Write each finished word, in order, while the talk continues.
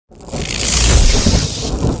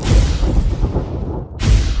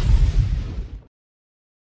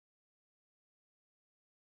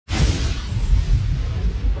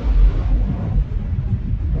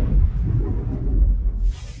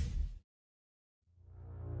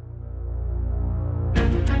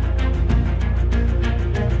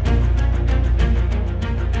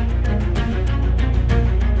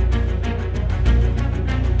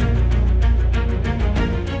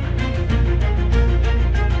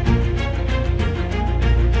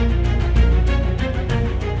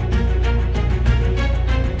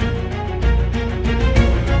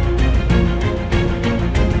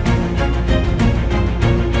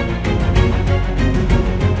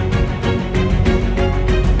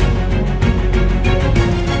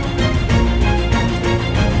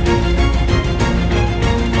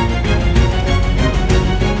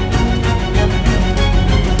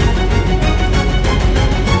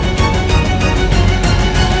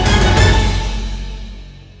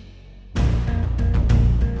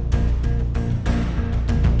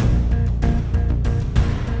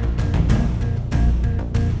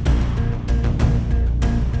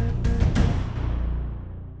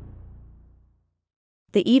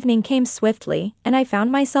The evening came swiftly, and I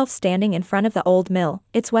found myself standing in front of the old mill,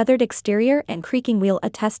 its weathered exterior and creaking wheel a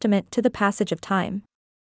testament to the passage of time.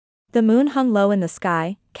 The moon hung low in the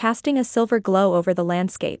sky, casting a silver glow over the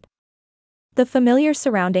landscape. The familiar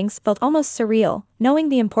surroundings felt almost surreal, knowing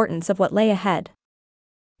the importance of what lay ahead.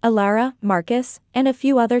 Alara, Marcus, and a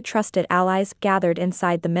few other trusted allies gathered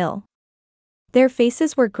inside the mill. Their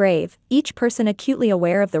faces were grave, each person acutely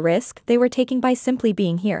aware of the risk they were taking by simply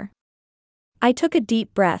being here. I took a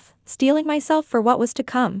deep breath, steeling myself for what was to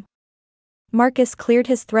come. Marcus cleared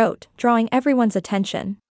his throat, drawing everyone's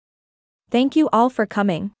attention. "Thank you all for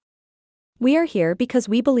coming. We are here because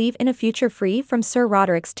we believe in a future free from Sir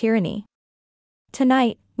Roderick's tyranny.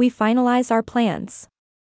 Tonight, we finalize our plans."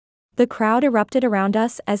 The crowd erupted around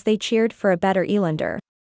us as they cheered for a better Elander.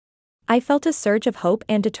 I felt a surge of hope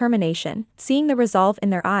and determination, seeing the resolve in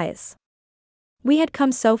their eyes. We had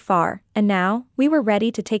come so far, and now, we were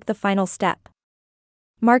ready to take the final step.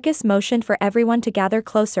 Marcus motioned for everyone to gather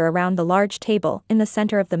closer around the large table in the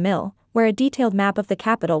center of the mill, where a detailed map of the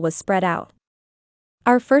capital was spread out.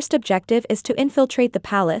 "Our first objective is to infiltrate the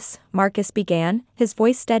palace," Marcus began, his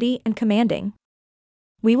voice steady and commanding.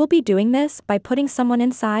 "We will be doing this by putting someone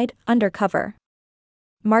inside, undercover."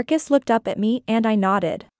 Marcus looked up at me and I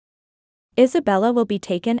nodded. "Isabella will be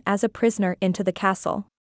taken as a prisoner into the castle.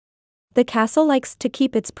 The castle likes to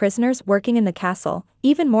keep its prisoners working in the castle,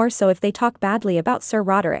 even more so if they talk badly about Sir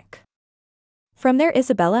Roderick. From there,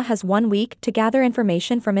 Isabella has 1 week to gather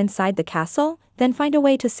information from inside the castle, then find a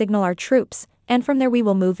way to signal our troops, and from there we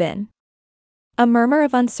will move in." A murmur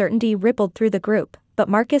of uncertainty rippled through the group, but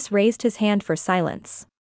Marcus raised his hand for silence.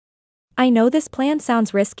 "I know this plan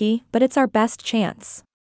sounds risky, but it's our best chance.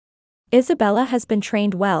 Isabella has been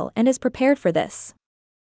trained well and is prepared for this."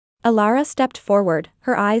 Alara stepped forward,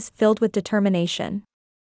 her eyes filled with determination.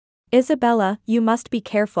 "Isabella, you must be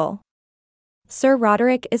careful. Sir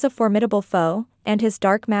Roderick is a formidable foe, and his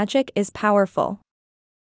dark magic is powerful.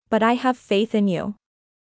 But I have faith in you."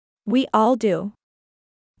 "We all do."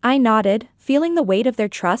 I nodded, feeling the weight of their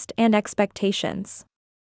trust and expectations.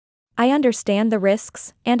 "I understand the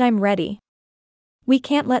risks, and I'm ready. We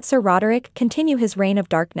can't let Sir Roderick continue his reign of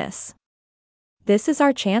darkness. This is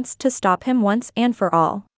our chance to stop him once and for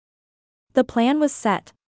all." The plan was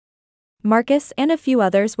set. Marcus and a few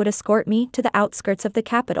others would escort me to the outskirts of the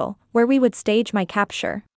capital, where we would stage my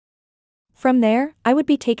capture. From there, I would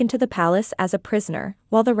be taken to the palace as a prisoner,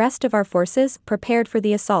 while the rest of our forces prepared for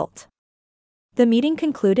the assault. The meeting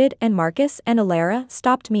concluded and Marcus and Alara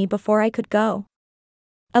stopped me before I could go.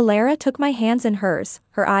 Alara took my hands in hers,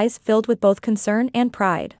 her eyes filled with both concern and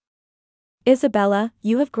pride. "Isabella,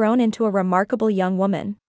 you have grown into a remarkable young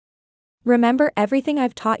woman. Remember everything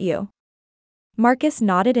I've taught you." Marcus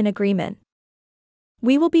nodded in agreement.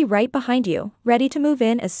 "We will be right behind you, ready to move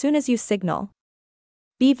in as soon as you signal.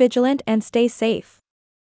 Be vigilant and stay safe."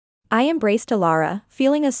 I embraced Alara,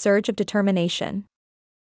 feeling a surge of determination.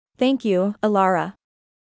 "Thank you, Alara.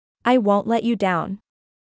 I won't let you down."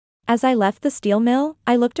 As I left the steel mill,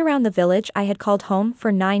 I looked around the village I had called home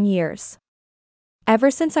for 9 years. Ever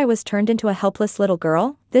since I was turned into a helpless little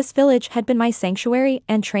girl, this village had been my sanctuary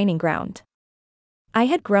and training ground. I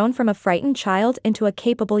had grown from a frightened child into a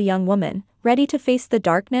capable young woman, ready to face the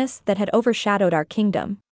darkness that had overshadowed our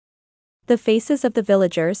kingdom. The faces of the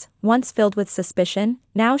villagers, once filled with suspicion,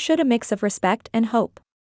 now showed a mix of respect and hope.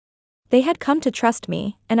 They had come to trust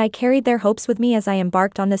me, and I carried their hopes with me as I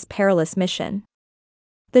embarked on this perilous mission.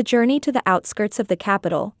 The journey to the outskirts of the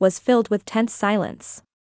capital was filled with tense silence.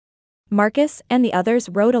 Marcus and the others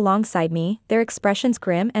rode alongside me, their expressions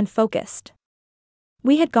grim and focused.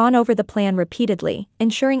 We had gone over the plan repeatedly,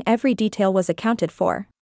 ensuring every detail was accounted for.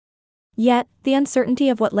 Yet, the uncertainty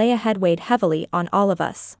of what lay ahead weighed heavily on all of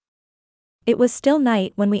us. It was still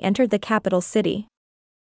night when we entered the capital city.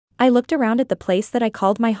 I looked around at the place that I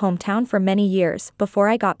called my hometown for many years before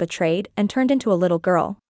I got betrayed and turned into a little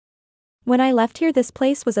girl. When I left here, this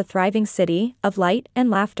place was a thriving city of light and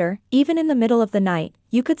laughter. Even in the middle of the night,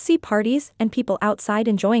 you could see parties and people outside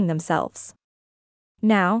enjoying themselves.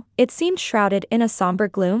 Now, it seemed shrouded in a somber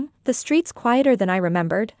gloom, the streets quieter than I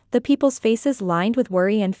remembered, the people's faces lined with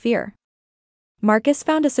worry and fear. Marcus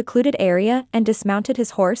found a secluded area and dismounted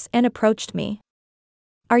his horse and approached me.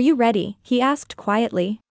 "Are you ready?" he asked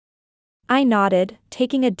quietly. I nodded,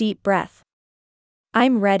 taking a deep breath.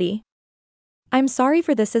 "I'm ready. I'm sorry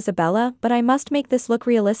for this, Isabella, but I must make this look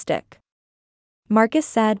realistic," Marcus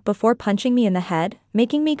said before punching me in the head,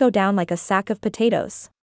 making me go down like a sack of potatoes.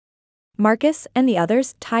 Marcus and the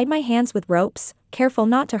others tied my hands with ropes, careful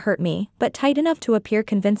not to hurt me, but tight enough to appear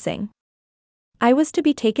convincing. I was to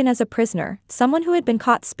be taken as a prisoner, someone who had been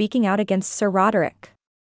caught speaking out against Sir Roderick.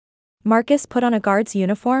 Marcus put on a guard's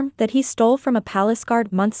uniform that he stole from a palace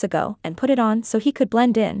guard months ago and put it on so he could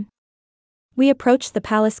blend in. We approached the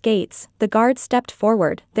palace gates. The guards stepped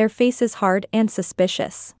forward, their faces hard and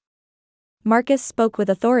suspicious. Marcus spoke with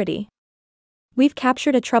authority. "We've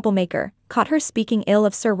captured a troublemaker, caught her speaking ill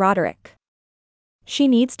of Sir Roderick. She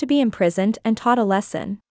needs to be imprisoned and taught a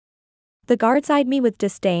lesson." The guards eyed me with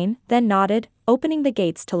disdain, then nodded, opening the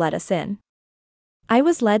gates to let us in. I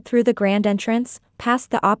was led through the grand entrance,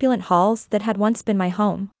 past the opulent halls that had once been my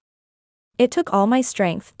home. It took all my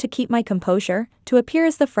strength to keep my composure, to appear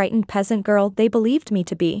as the frightened peasant girl they believed me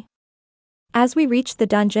to be. As we reached the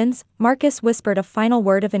dungeons, Marcus whispered a final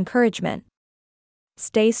word of encouragement.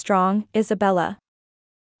 "Stay strong, Isabella.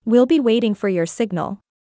 We'll be waiting for your signal."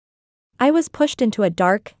 I was pushed into a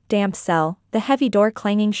dark, damp cell, the heavy door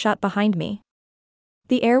clanging shut behind me.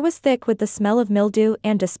 The air was thick with the smell of mildew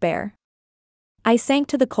and despair. I sank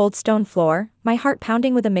to the cold stone floor, my heart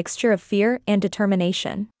pounding with a mixture of fear and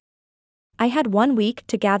determination. I had 1 week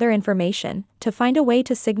to gather information, to find a way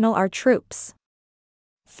to signal our troops.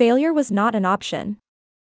 Failure was not an option.